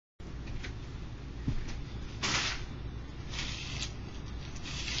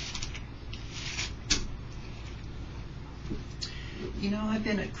I've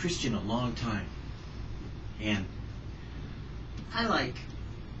been a Christian a long time, and I like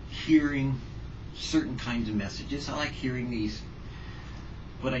hearing certain kinds of messages. I like hearing these.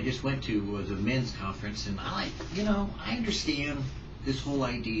 What I just went to was a men's conference, and I understand this whole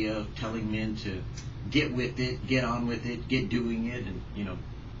idea of telling men to get with it, get on with it, get doing it, and,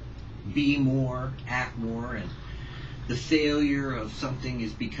 be more, act more, and the failure of something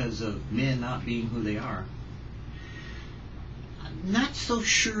is because of men not being who they are. I'm not so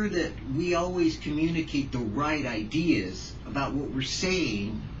sure that we always communicate the right ideas about what we're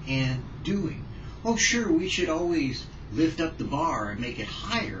saying and doing. Oh, sure, we should always lift up the bar and make it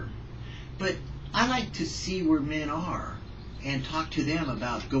higher, but I like to see where men are and talk to them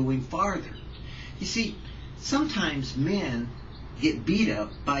about going farther. You see, sometimes men get beat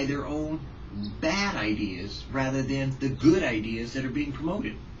up by their own bad ideas rather than the good ideas that are being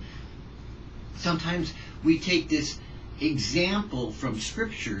promoted. Sometimes we take this example from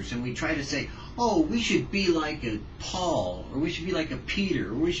scriptures and we try to say, oh, we should be like a Paul, or we should be like a Peter,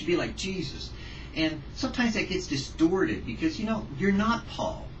 or we should be like Jesus. And sometimes that gets distorted because, you're not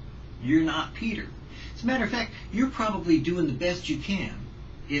Paul. You're not Peter. As a matter of fact, you're probably doing the best you can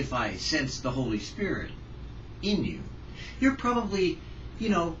if I sense the Holy Spirit in you. You're probably,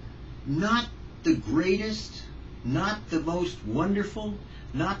 not the greatest, not the most wonderful,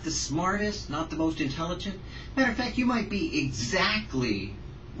 not the smartest, not the most intelligent. Matter of fact, you might be exactly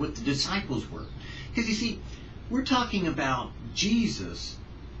what the disciples were. Because you see, we're talking about Jesus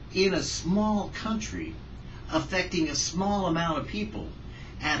in a small country affecting a small amount of people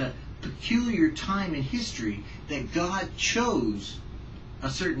at a peculiar time in history that God chose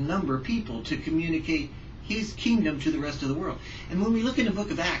a certain number of people to communicate His kingdom to the rest of the world. And when we look in the book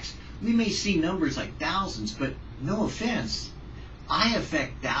of Acts, we may see numbers like thousands, but no offense, I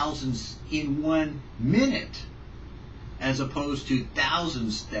affect thousands in 1 minute as opposed to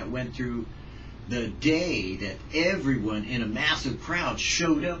thousands that went through the day that everyone in a massive crowd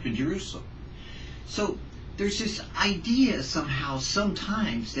showed up in Jerusalem. So there's this idea somehow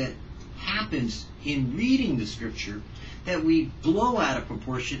sometimes that happens in reading the scripture that we blow out of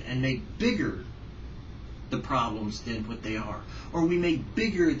proportion and make bigger the problems than what they are, or we make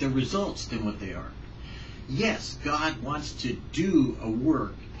bigger the results than what they are. Yes, God wants to do a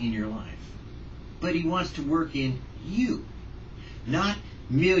work in your life, but He wants to work in you, not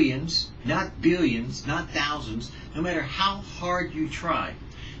millions, not billions, not thousands. No matter how hard you try,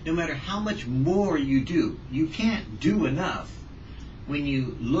 no matter how much more you do, you can't do enough when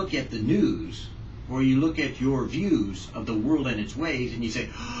you look at the news or you look at your views of the world and its ways and you say,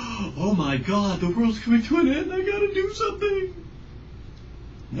 oh my God, the world's coming to an end, I gotta do something.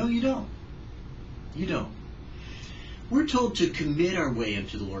 No, you don't. You don't. We're told to commit our way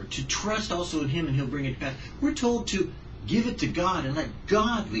unto the Lord, to trust also in Him and He'll bring it to pass. We're told to give it to God and let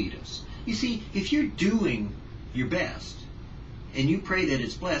God lead us. You see, if you're doing your best and you pray that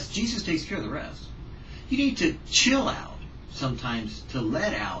it's blessed, Jesus takes care of the rest. You need to chill out sometimes to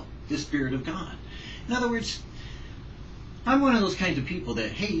let out the Spirit of God. In other words, I'm one of those kinds of people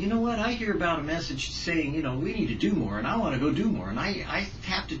that, hey, you know what, I hear about a message saying, we need to do more, and I want to go do more. And I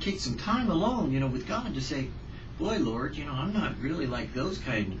have to take some time alone, with God to say, boy, Lord, I'm not really like those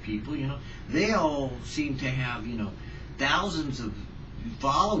kind of people, They all seem to have, thousands of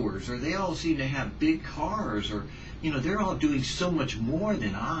followers, or they all seem to have big cars, or, they're all doing so much more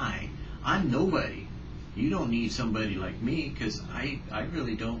than I'm nobody. You don't need somebody like me, because I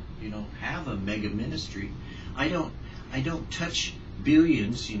really don't, have a mega ministry. I don't touch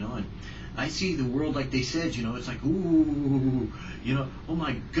billions, and I see the world like they said, it's like, ooh, oh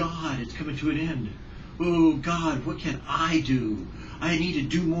my God, it's coming to an end. Oh God, what can I do? I need to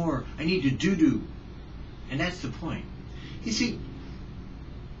do more. I need to do. And that's the point. You see,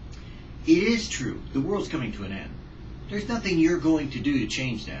 it is true. The world's coming to an end. There's nothing you're going to do to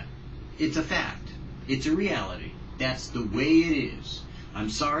change that. It's a fact. It's a reality. That's the way it is.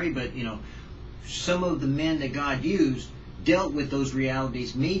 I'm sorry, but, some of the men that God used dealt with those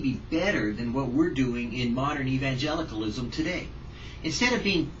realities maybe better than what we're doing in modern evangelicalism today. Instead of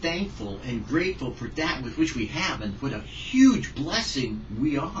being thankful and grateful for that with which we have and what a huge blessing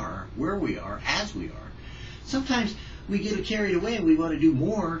we are, where we are, as we are, sometimes we get carried away and we want to do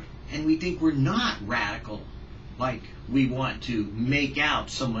more and we think we're not radical like we want to make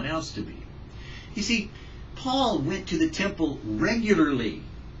out someone else to be. You see, Paul went to the temple regularly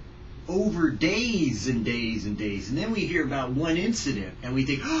over days and days and days. And then we hear about one incident and we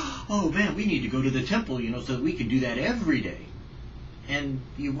think, oh man, we need to go to the temple, so that we can do that every day. And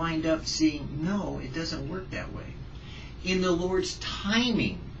you wind up seeing, no, it doesn't work that way. In the Lord's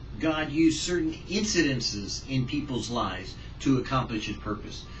timing, God used certain incidences in people's lives to accomplish his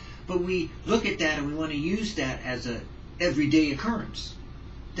purpose. But we look at that and we want to use that as a everyday occurrence.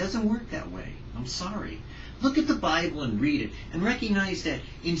 It doesn't work that way. I'm sorry. Look at the Bible and read it and recognize that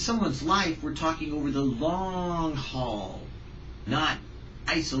in someone's life we're talking over the long haul, not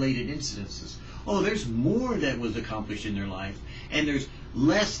isolated incidences. Oh, there's more that was accomplished in their life, and there's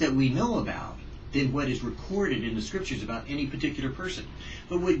less that we know about than what is recorded in the scriptures about any particular person.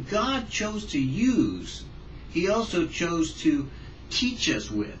 But what God chose to use, he also chose to teach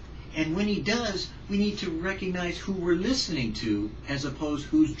us with. And when he does, we need to recognize who we're listening to as opposed to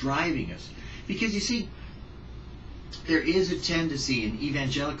who's driving us. Because you see, there is a tendency in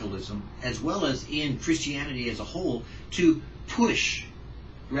evangelicalism, as well as in Christianity as a whole, to push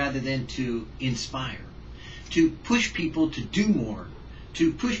rather than to inspire. To push people to do more.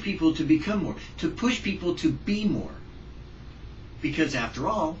 To push people to become more. To push people to be more. Because after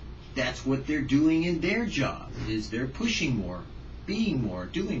all, that's what they're doing in their job, is they're pushing more, being more,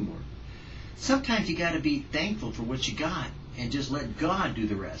 doing more. Sometimes you got to be thankful for what you got and just let God do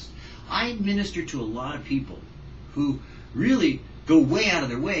the rest. I minister to a lot of people who really go way out of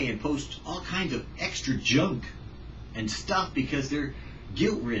their way and post all kinds of extra junk and stuff because they're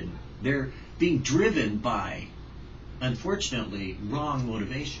guilt-ridden. They're being driven by, unfortunately, wrong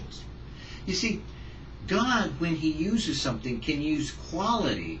motivations. You see, God, when he uses something, can use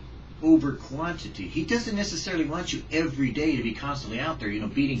quality over quantity. He doesn't necessarily want you every day to be constantly out there,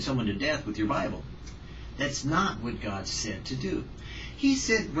 beating someone to death with your Bible. That's not what God said to do. He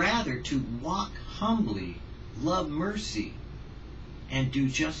said rather to walk humbly, love mercy, and do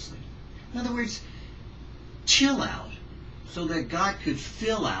justly. In other words, chill out so that God could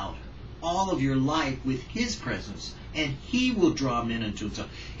fill out all of your life with his presence, and he will draw men unto himself.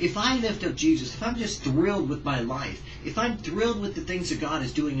 If I lift up Jesus, if I'm just thrilled with my life, if I'm thrilled with the things that God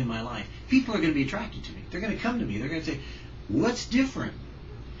is doing in my life, people are going to be attracted to me. They're going to come to me. They're going to say, what's different?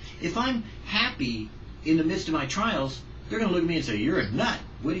 If I'm happy in the midst of my trials, they're going to look at me and say, you're a nut.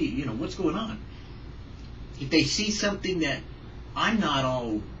 What do what's going on? If they see something that I'm not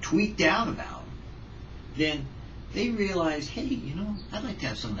all tweaked out about, then they realize, hey, I'd like to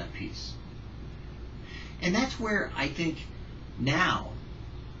have some of that peace. And that's where I think now,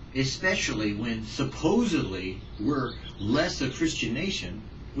 especially when supposedly we're less a Christian nation,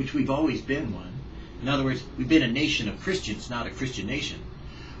 which we've always been one. In other words, we've been a nation of Christians, not a Christian nation.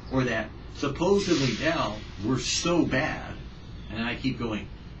 Or that supposedly now we're so bad. And I keep going,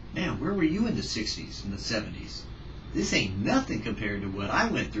 man, where were you in the 60s and the 70s? This ain't nothing compared to what I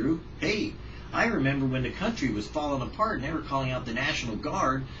went through. Hey, I remember when the country was falling apart and they were calling out the National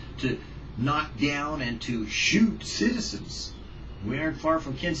Guard to knock down and to shoot citizens. We aren't far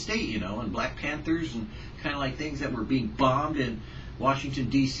from Kent State, and Black Panthers and kind of like things that were being bombed in Washington,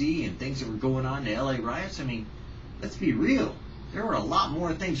 D.C. and things that were going on to L.A. riots. I mean, let's be real. There were a lot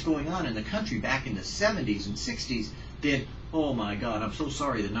more things going on in the country back in the 70s and 60s than, oh my God, I'm so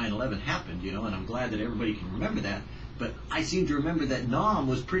sorry that 9/11 happened, and I'm glad that everybody can remember that. But I seem to remember that Nam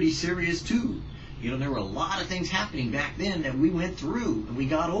was pretty serious too. There were a lot of things happening back then that we went through and we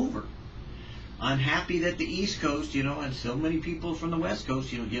got over. I'm happy that the East Coast, and so many people from the West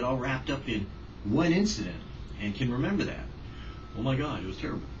Coast, get all wrapped up in one incident and can remember that. Oh my God, it was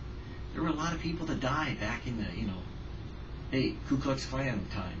terrible. There were a lot of people that died back in the, Ku Klux Klan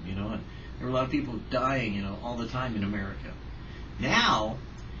time, and there were a lot of people dying, all the time in America. Now,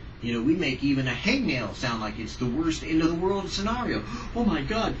 we make even a hangnail sound like it's the worst end of the world scenario. Oh my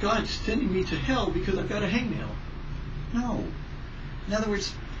God, God's sending me to hell because I've got a hangnail. No. In other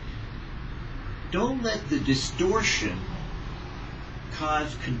words, don't let the distortion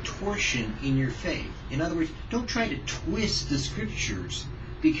cause contortion in your faith. In other words, don't try to twist the scriptures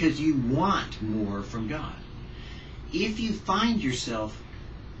because you want more from God. If you find yourself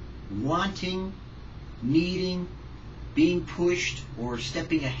wanting, needing, being pushed, or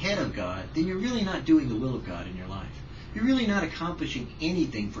stepping ahead of God, then you're really not doing the will of God in your life. You're really not accomplishing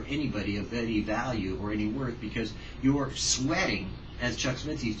anything for anybody of any value or any worth because you're sweating, as Chuck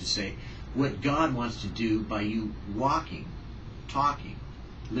Smith used to say, what God wants to do by you walking, talking,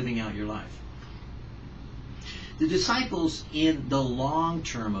 living out your life. The disciples in the long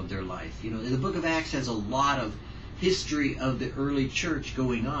term of their life, the book of Acts has a lot of history of the early church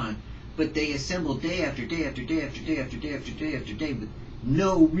going on, but they assembled day after day after day after day after day after day after day with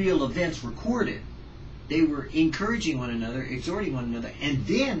no real events recorded. They were encouraging one another, exhorting one another, and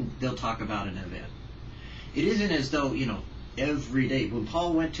then they'll talk about an event. It isn't as though, every day. When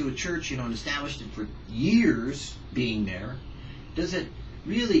Paul went to a church, and established it for years being there, doesn't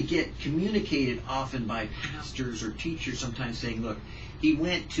really get communicated often by pastors or teachers sometimes saying, look, he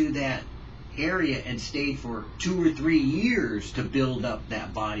went to that area and stayed for 2 or 3 years to build up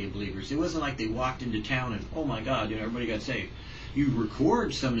that body of believers. It wasn't like they walked into town and, oh my God, everybody got saved. You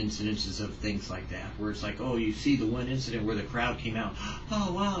record some incidences of things like that, where it's like, oh, you see the one incident where the crowd came out,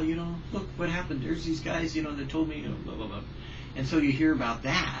 oh wow, look what happened. There's these guys, that told me, blah, blah, blah. And so you hear about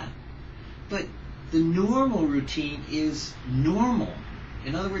that. But the normal routine is normal.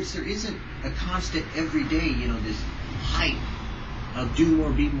 In other words, there isn't a constant everyday, this hype of do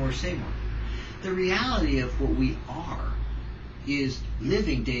more, be more, say more. The reality of what we are is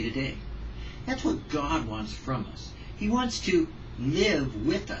living day to day. That's what God wants from us. He wants to live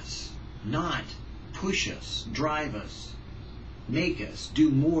with us, not push us, drive us, make us do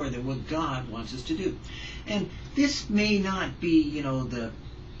more than what God wants us to do. And this may not be, the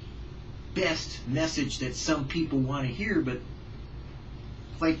best message that some people want to hear, but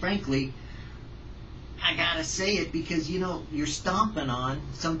quite frankly, I gotta say it because, you're stomping on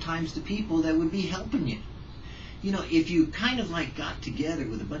sometimes the people that would be helping you. If you kind of like got together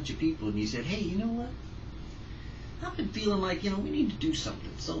with a bunch of people and you said, hey, you know what? I've been feeling like, we need to do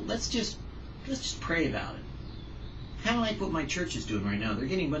something. So let's just pray about it. Kind of like what my church is doing right now. They're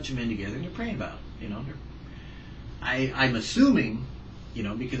getting a bunch of men together and they're praying about it. I'm assuming,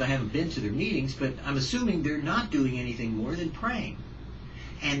 because I haven't been to their meetings, but I'm assuming they're not doing anything more than praying.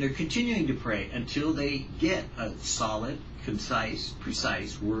 And they're continuing to pray until they get a solid, concise,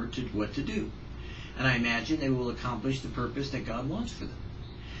 precise word to what to do. And I imagine they will accomplish the purpose that God wants for them.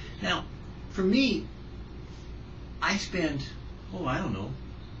 Now, for me, I spend,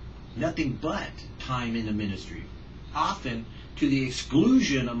 nothing but time in the ministry. Often to the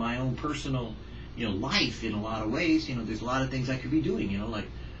exclusion of my own personal, life in a lot of ways. There's a lot of things I could be doing, like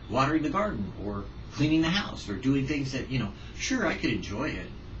watering the garden or cleaning the house or doing things that, sure, I could enjoy it,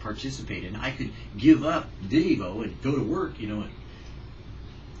 participate in. I could give up Vid-Devo and go to work, and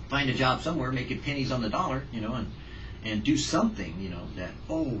find a job somewhere making pennies on the dollar, and do something, that,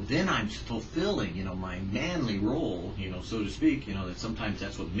 then I'm fulfilling, my manly role, so to speak, that sometimes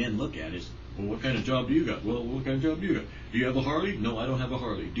that's what men look at is, well, what kind of job do you got? Well, what kind of job do you got? Do you have a Harley? No, I don't have a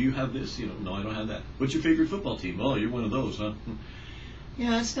Harley. Do you have this? No, I don't have that. What's your favorite football team? Oh, you're one of those, huh?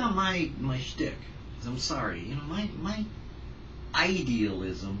 That's not my shtick. I'm sorry. My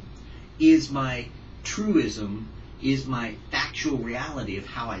idealism is my truism, is my factual reality of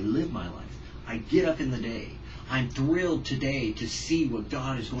how I live my life. I get up in the day. I'm thrilled today to see what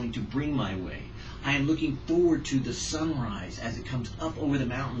God is going to bring my way. I am looking forward to the sunrise as it comes up over the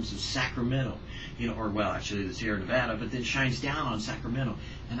mountains of Sacramento, actually the Sierra Nevada, but then shines down on Sacramento.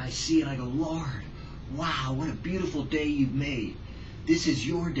 And I see it and I go, Lord, wow, what a beautiful day you've made. This is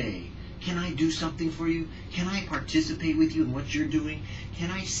your day. Can I do something for you? Can I participate with you in what you're doing?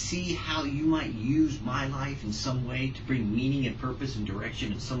 Can I see how you might use my life in some way to bring meaning and purpose and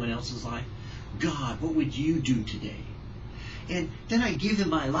direction in someone else's life? God, what would you do today? And then I give him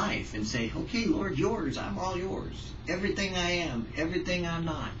my life and say, okay, Lord, yours, I'm all yours. Everything I am, everything I'm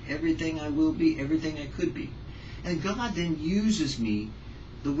not, everything I will be, everything I could be. And God then uses me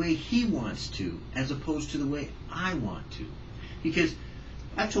the way he wants to, as opposed to the way I want to. Because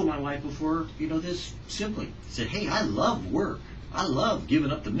I've told my wife before, this simply. I said, hey, I love work. I love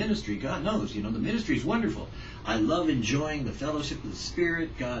giving up the ministry. God knows, the ministry is wonderful. I love enjoying the fellowship of the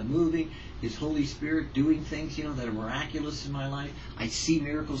Spirit, God moving, his Holy Spirit doing things, that are miraculous in my life. I see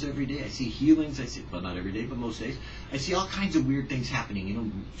miracles every day. I see healings. I see, well, not every day, but most days. I see all kinds of weird things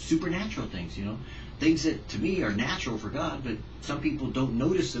happening, supernatural things, things that to me are natural for God, but some people don't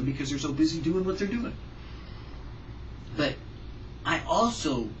notice them because they're so busy doing what they're doing. But I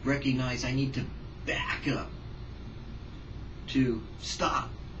also recognize I need to back up, to stop,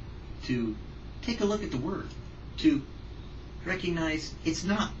 to take a look at the Word, to recognize it's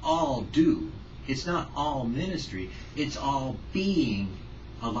not all do, it's not all ministry, it's all being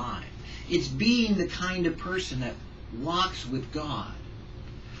alive. It's being the kind of person that walks with God,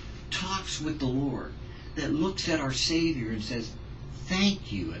 talks with the Lord, that looks at our Savior and says,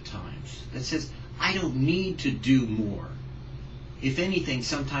 thank you at times, that says, I don't need to do more. If anything,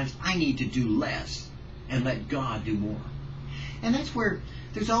 sometimes I need to do less and let God do more. And that's where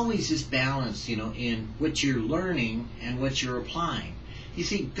there's always this balance, in what you're learning and what you're applying. You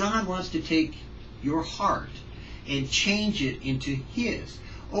see, God wants to take your heart and change it into his.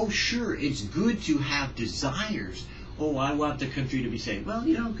 Oh, sure, it's good to have desires. Oh, I want the country to be saved. Well,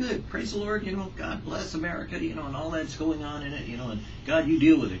 good. Praise the Lord. God bless America, and all that's going on in it, and God, you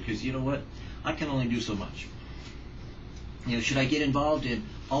deal with it, because you know what? I can only do so much. Should I get involved in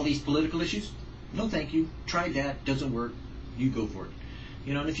all these political issues? No, thank you. Tried that. Doesn't work. You go for it.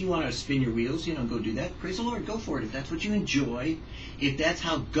 You know, and if you want to spin your wheels, you know, go do that. Praise the Lord. Go for it. If that's what you enjoy, if that's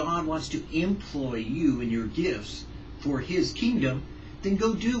how God wants to employ you and your gifts for His kingdom, then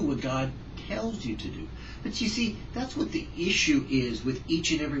go do what God tells you to do. But you see, that's what the issue is with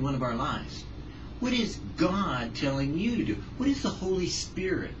each and every one of our lives. What is God telling you to do? What is the Holy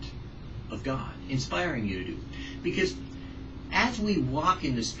Spirit of God inspiring you to do? Because as we walk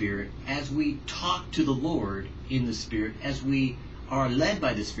in the Spirit, as we talk to the Lord in the Spirit, as we are led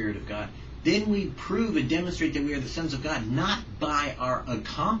by the Spirit of God, then we prove and demonstrate that we are the sons of God, not by our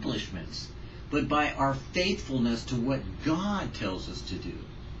accomplishments, but by our faithfulness to what God tells us to do.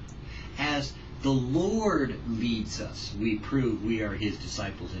 As the Lord leads us, we prove we are His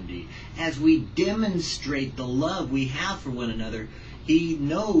disciples indeed. As we demonstrate the love we have for one another, He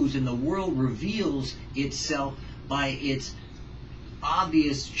knows and the world reveals itself by its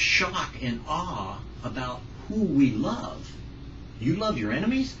obvious shock and awe about who we love. You love your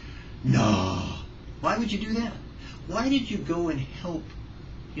enemies? No. Why would you do that? Why did you go and help,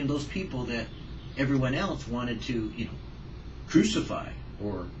 you know, those people that everyone else wanted to, you know, crucify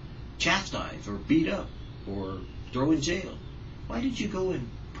or chastise or beat up or throw in jail? Why did you go and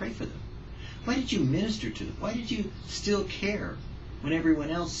pray for them? Why did you minister to them? Why did you still care when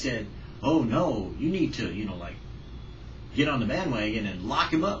everyone else said, oh no, you need to, you know, like, get on the bandwagon and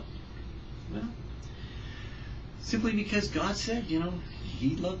lock him up? Well, simply because God said, you know,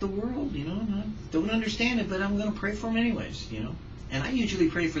 He loved the world, you know, and I don't understand it, but I'm going to pray for him anyways, you know. And I usually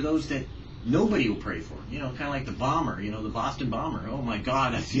pray for those that nobody will pray for, you know, kind of like the bomber, you know, the Boston bomber. Oh my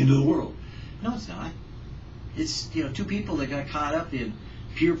God, that's the end of the world. No, it's not. It's, you know, two people that got caught up in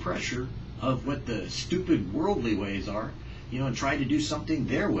peer pressure of what the stupid worldly ways are, you know, and tried to do something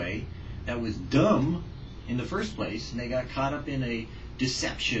their way that was dumb in the first place, and they got caught up in a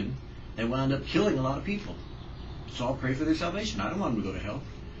deception that wound up killing a lot of people. So I'll pray for their salvation. I don't want them to go to hell.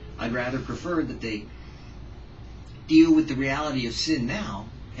 I'd rather prefer that they deal with the reality of sin now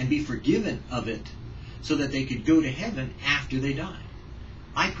and be forgiven of it so that they could go to heaven after they die.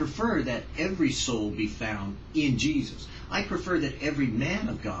 I prefer that every soul be found in Jesus. I prefer that every man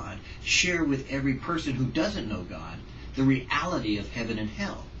of God share with every person who doesn't know God the reality of heaven and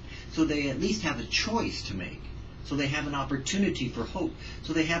hell, so they at least have a choice to make, so they have an opportunity for hope,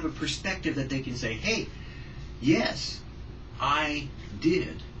 so they have a perspective that they can say, hey, yes, I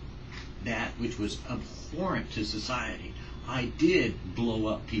did that which was abhorrent to society. I did blow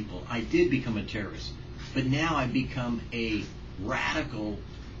up people. I did become a terrorist. But now I've become a radical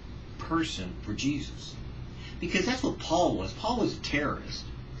person for Jesus. Because that's what Paul was. Paul was a terrorist.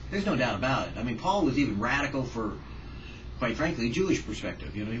 There's no doubt about it. I mean, Paul was even radical for, quite frankly, Jewish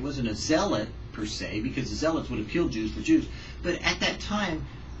perspective. You know, he wasn't a zealot per se, because the zealots would have killed Jews for Jews. But at that time,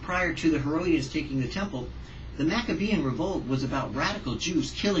 prior to the Herodians taking the temple, the Maccabean revolt was about radical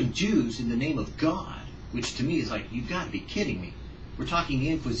Jews killing Jews in the name of God, which to me is like, you've got to be kidding me. We're talking the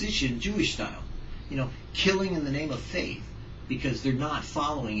Inquisition, Jewish style. You know, killing in the name of faith, because they're not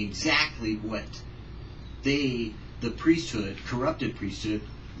following exactly what they, the priesthood, corrupted priesthood,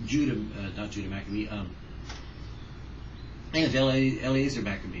 not Judah Maccabee, I think it's Eleazar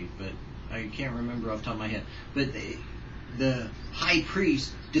Maccabee, but I can't remember off the top of my head. But the high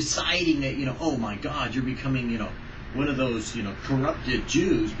priest deciding that, you know, oh my God, you're becoming, you know, one of those, you know, corrupted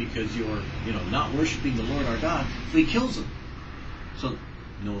Jews because you're, you know, not worshiping the Lord our God. So he kills them. So,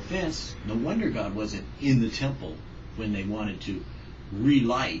 no offense, no wonder God wasn't in the temple when they wanted to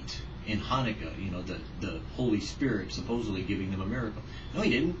relight in Hanukkah, you know, the Holy Spirit supposedly giving them a miracle. No,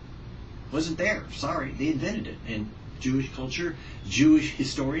 he didn't. Wasn't there. Sorry, they invented it. And Jewish culture, Jewish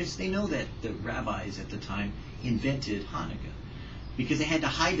historians, they know that the rabbis at the time invented Hanukkah because they had to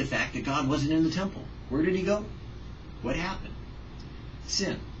hide the fact that God wasn't in the temple. Where did he go? What happened?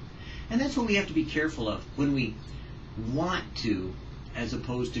 Sin. And that's what we have to be careful of when we want to, as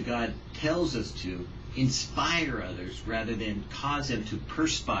opposed to God tells us to, inspire others rather than cause them to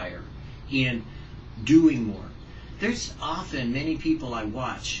perspire in doing more. There's often many people I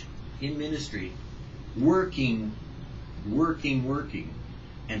watch in ministry working,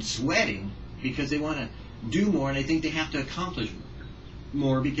 and sweating because they want to do more and they think they have to accomplish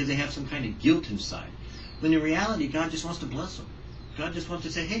more because they have some kind of guilt inside. When in reality, God just wants to bless them. God just wants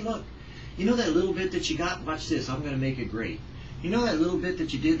to say, hey, look, you know that little bit that you got? Watch this. I'm going to make it great. You know that little bit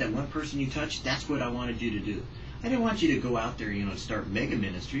that you did, that one person you touched? That's what I wanted you to do. I didn't want you to go out there, you know, and start mega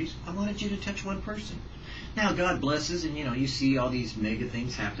ministries. I wanted you to touch one person. Now, God blesses, and, you know, you see all these mega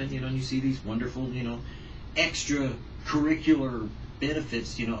things happen, you know, and you see these wonderful, you know, extracurricular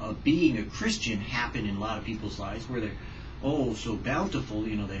benefits, you know, of being a Christian happen in a lot of people's lives where they're, oh, so bountiful,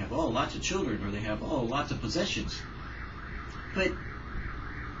 you know, they have, oh, lots of children, or they have, oh, lots of possessions. But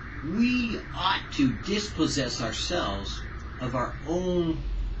we ought to dispossess ourselves of our own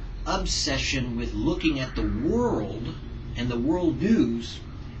obsession with looking at the world and the world news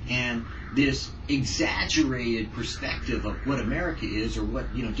and this exaggerated perspective of what America is, or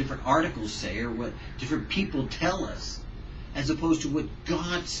what different articles say, or what different people tell us, as opposed to what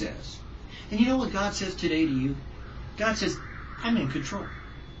God says. And you know what God says today to you? God says, I'm in control.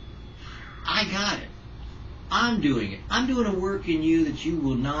 I got it. I'm doing it. I'm doing a work in you that you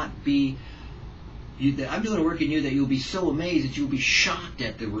will not be, I'm doing a work in you that you'll be so amazed that you'll be shocked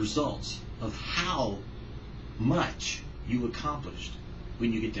at the results of how much you accomplished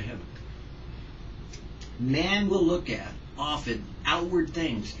when you get to heaven. Man will look at often outward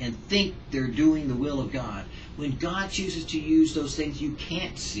things and think they're doing the will of God, when God chooses to use those things you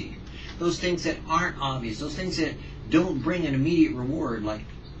can't see, those things that aren't obvious, those things that don't bring an immediate reward, like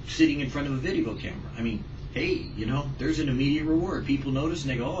sitting in front of a video camera. I mean, hey, there's an immediate reward. People notice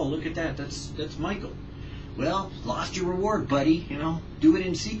and they go, oh, look at that, that's Michael. Well, lost your reward, buddy. Do it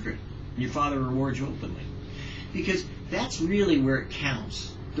in secret. Your Father rewards you openly. Because that's really where it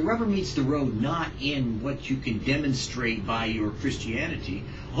counts. The rubber meets the road not in what you can demonstrate by your Christianity.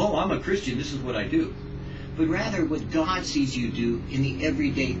 Oh, I'm a Christian, this is what I do. But rather what God sees you do in the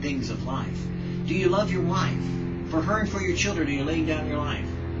everyday things of life. Do you love your wife? For her and for your children, are you laying down your life?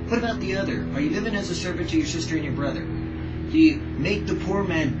 What about the other? Are you living as a servant to your sister and your brother? Do you make the poor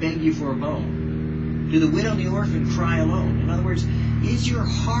man beg you for a bone? Do the widow and the orphan cry alone? In other words, is your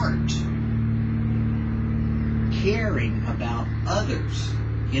heart caring about others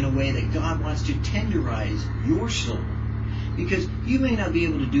in a way that God wants to tenderize your soul? Because you may not be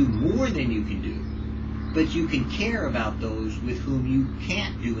able to do more than you can do, but you can care about those with whom you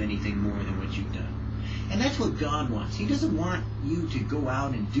can't do anything more than what you've done. And that's what God wants. He doesn't want you to go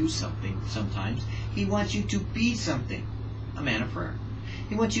out and do something sometimes. He wants you to be something, a man of prayer.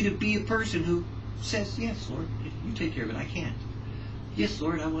 He wants you to be a person who says, yes, Lord, you take care of it, I can't. Yes,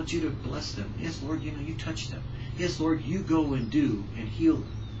 Lord, I want you to bless them. Yes, Lord, you touch them. Yes, Lord, you go and do and heal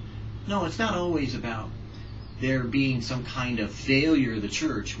them. No, it's not always about there being some kind of failure of the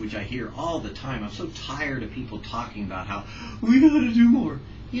church, which I hear all the time. I'm so tired of people talking about how we got to do more.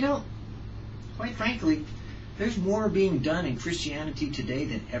 Quite frankly, there's more being done in Christianity today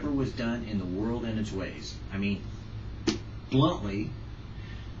than ever was done in the world and its ways. I mean, bluntly,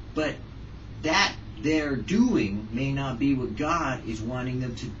 but that they're doing may not be what God is wanting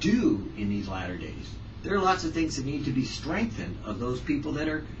them to do in these latter days. There are lots of things that need to be strengthened of those people that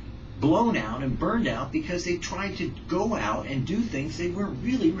are blown out and burned out because they tried to go out and do things they weren't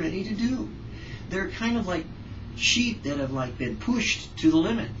really ready to do. They're kind of like sheep that have been pushed to the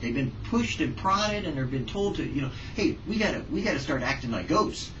limit. They've been pushed and prodded, and they've been told to, hey, we gotta start acting like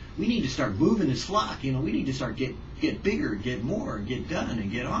goats. We need to start moving this flock. We need to start get bigger, get more, get done, and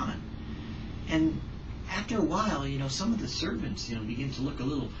get on. And after a while, some of the servants, begin to look a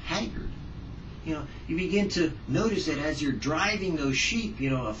little haggard. You begin to notice that as you're driving those sheep,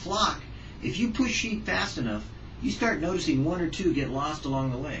 a flock, if you push sheep fast enough, you start noticing one or two get lost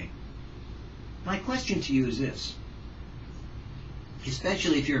along the way. My question to you is this,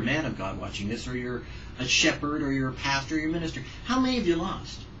 especially if you're a man of God watching this, or you're a shepherd, or you're a pastor, or you're a minister, how many have you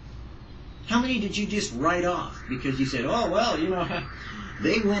lost? How many did you just write off because you said, oh, well,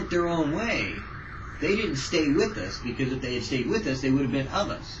 they went their own way. They didn't stay with us, because if they had stayed with us, they would have been of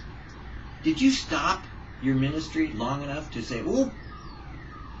us. Did you stop your ministry long enough to say, oh,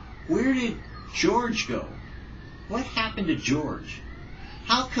 where did George go? What happened to George?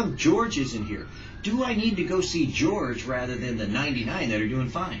 How come George isn't here? Do I need to go see George rather than the 99 that are doing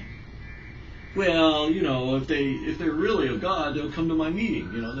fine? Well, if they're really of God, they'll come to my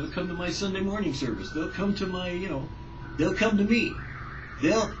meeting. They'll come to my Sunday morning service. They'll come to my, they'll come to me.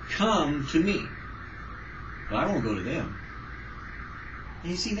 They'll come to me. But I won't go to them.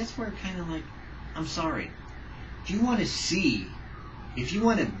 And you see, that's where kind of I'm sorry. If you want to see, if you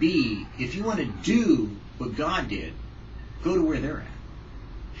want to be, if you want to do what God did, go to where they're at.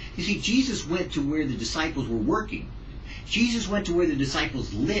 You see, Jesus went to where the disciples were working. Jesus went to where the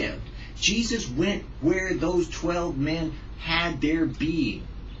disciples lived. Jesus went where those 12 men had their being,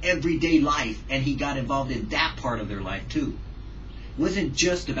 everyday life, and he got involved in that part of their life too. It wasn't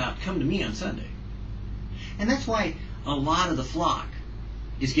just about come to me on Sunday. And that's why a lot of the flock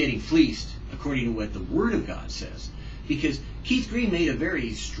is getting fleeced, according to what the Word of God says. Because Keith Green made a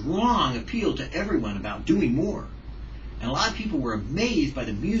very strong appeal to everyone about doing more. And a lot of people were amazed by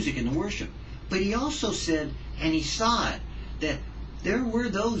the music and the worship. But he also said, and he saw it, that there were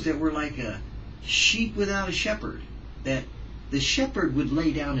those that were like a sheep without a shepherd, that The shepherd would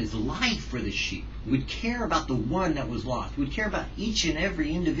lay down his life for the sheep, would care about the one that was lost, would care about each and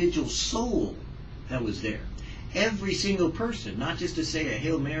every individual soul that was there. Every single person, not just to say a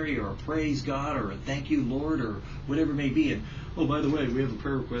Hail Mary or a Praise God or a Thank You Lord or whatever it may be. And, oh, by the way, we have a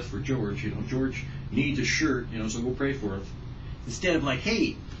prayer request for George. George needs a shirt, so we'll pray for it. Instead of like,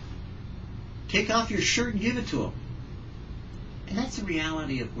 hey, take off your shirt and give it to him. And that's the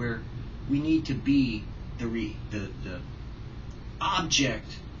reality of where we need to be the object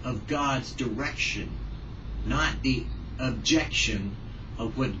of God's direction, not the objection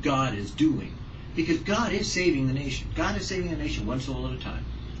of what God is doing. Because God is saving the nation. God is saving the nation one soul at a time,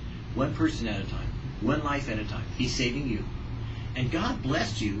 one person at a time, one life at a time. He's saving you. And God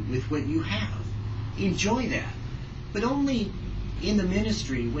blessed you with what you have. Enjoy that. But only in the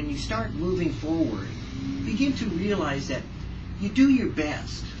ministry, when you start moving forward, begin to realize that you do your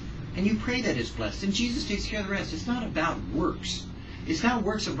best. And you pray that it's blessed. And Jesus takes care of the rest. It's not about works. It's not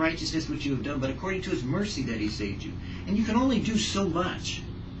works of righteousness which you have done, but according to His mercy that He saved you. And you can only do so much.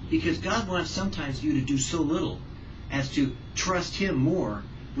 Because God wants sometimes you to do so little as to trust Him more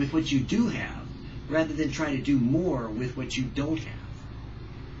with what you do have, rather than try to do more with what you don't have.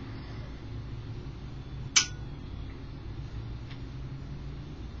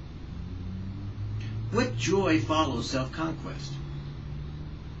 What joy follows self-conquest?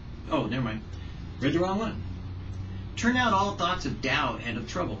 Oh, never mind. Read the wrong one. Turn out all thoughts of doubt and of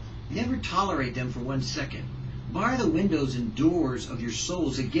trouble. Never tolerate them for 1 second. Bar the windows and doors of your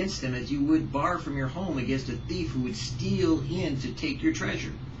souls against them as you would bar from your home against a thief who would steal in to take your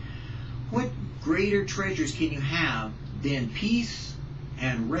treasure. What greater treasures can you have than peace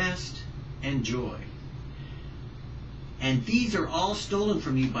and rest and joy? And these are all stolen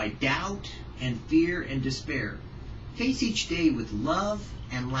from you by doubt and fear and despair. Face each day with love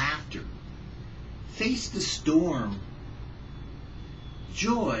and laughter. Face the storm.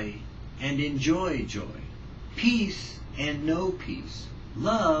 Joy and enjoy joy. Peace and no peace.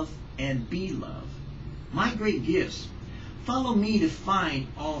 Love and be love. My great gifts. Follow me to find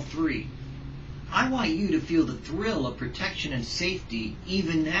all three. I want you to feel the thrill of protection and safety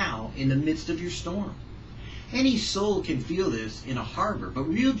even now in the midst of your storm. Any soul can feel this in a harbor, but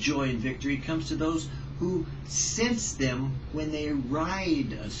real joy and victory comes to those who sense them when they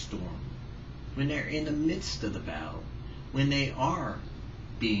ride a storm, when they're in the midst of the battle, when they are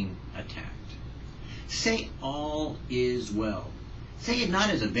being attacked. Say all is well. Say it not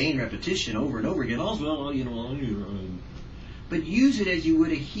as a vain repetition over and over again, all's well, but use it as you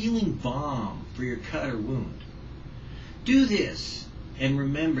would a healing balm for your cut or wound. Do this and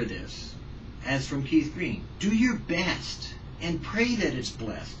remember this, as from Keith Green. Do your best and pray that it's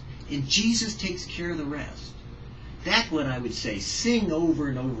blessed, and Jesus takes care of the rest. That's what I would say. Sing over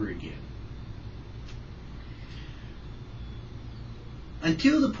and over again.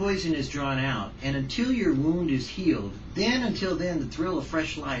 Until the poison is drawn out, and until your wound is healed, until then, the thrill of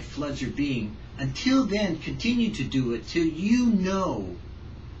fresh life floods your being. Until then, continue to do it till you know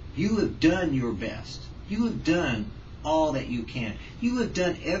you have done your best. You have done all that you can. You have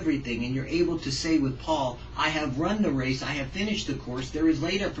done everything, and you're able to say with Paul, I have run the race, I have finished the course, there is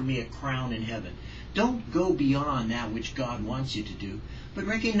laid up for me a crown in heaven. Don't go beyond that which God wants you to do, but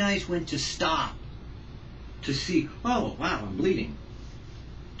recognize when to stop, to see, oh, wow, I'm bleeding.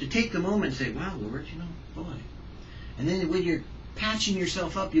 To take the moment and say, wow, Lord, boy. And then when you're patching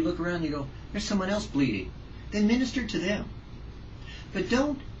yourself up, you look around and you go, there's someone else bleeding. Then minister to them. But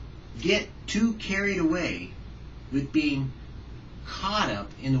don't get too carried away with being caught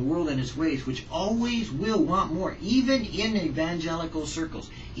up in the world and its ways, which always will want more, even in evangelical circles,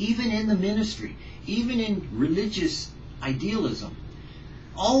 even in the ministry, even in religious idealism.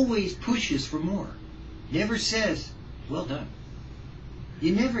 Always pushes for more. Never says, well done.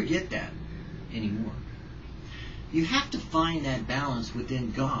 You never get that anymore. You have to find that balance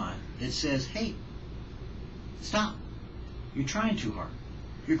within God that says, hey, stop. You're trying too hard.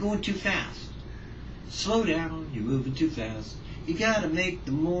 You're going too fast. Slow down. You're moving too fast. You got to make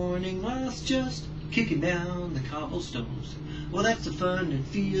the morning last, just kicking down the cobblestones. Well, that's the fun and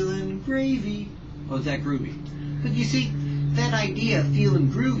feeling gravy. Oh, is that groovy? But you see, that idea of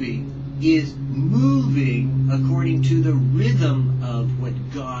feeling groovy is moving according to the rhythm of what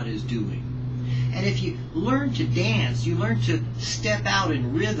God is doing. And if you learn to dance, you learn to step out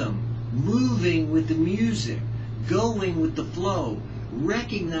in rhythm, moving with the music, going with the flow,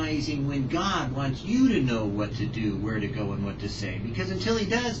 recognizing when God wants you to know what to do, where to go, and what to say. Because until He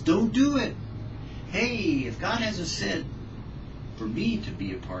does, don't do it. Hey, if God hasn't said for me to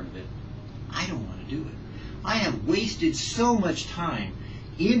be a part of it, I don't want to do it. I have wasted so much time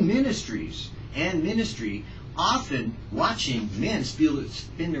in ministries and ministry often watching men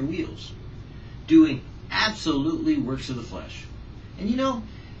spin their wheels, doing absolutely works of the flesh. And you know,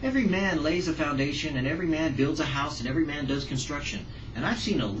 every man lays a foundation, and every man builds a house, and every man does construction. And I've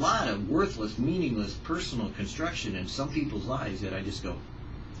seen a lot of worthless, meaningless, personal construction in some people's lives that I just go,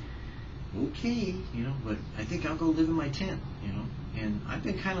 okay, you know, but I think I'll go live in my tent, you know. And I've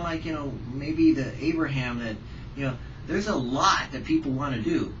been kind of like, you know, maybe the Abraham that, you know, there's a lot that people want to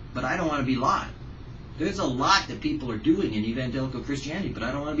do, but I don't want to be Lot. There's a lot that people are doing in evangelical Christianity, but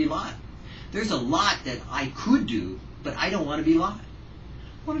I don't want to be Lot. There's a lot that I could do, but I don't want to be Lot.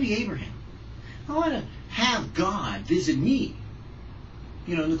 I want to be Abraham. I want to have God visit me,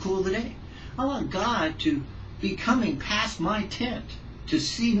 you know, in the cool of the day. I want God to be coming past my tent to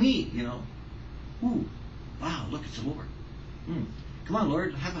see me, you know. Ooh, wow, look, it's the Lord. Come on,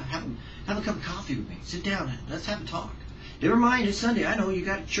 Lord, have a cup of coffee with me. Sit down and let's have a talk. Never mind, it's Sunday. I know you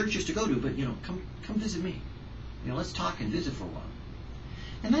got churches to go to, but, you know, come visit me. You know, let's talk and visit for a while.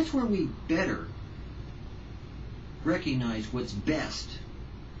 And that's where we better recognize what's best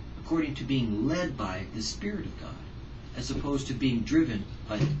according to being led by the Spirit of God, as opposed to being driven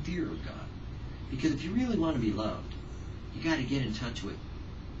by the fear of God. Because if you really want to be loved, you got to get in touch with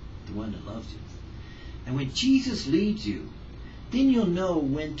the one that loves you. And when Jesus leads you, then you'll know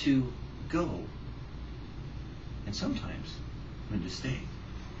when to go, and sometimes when to stay.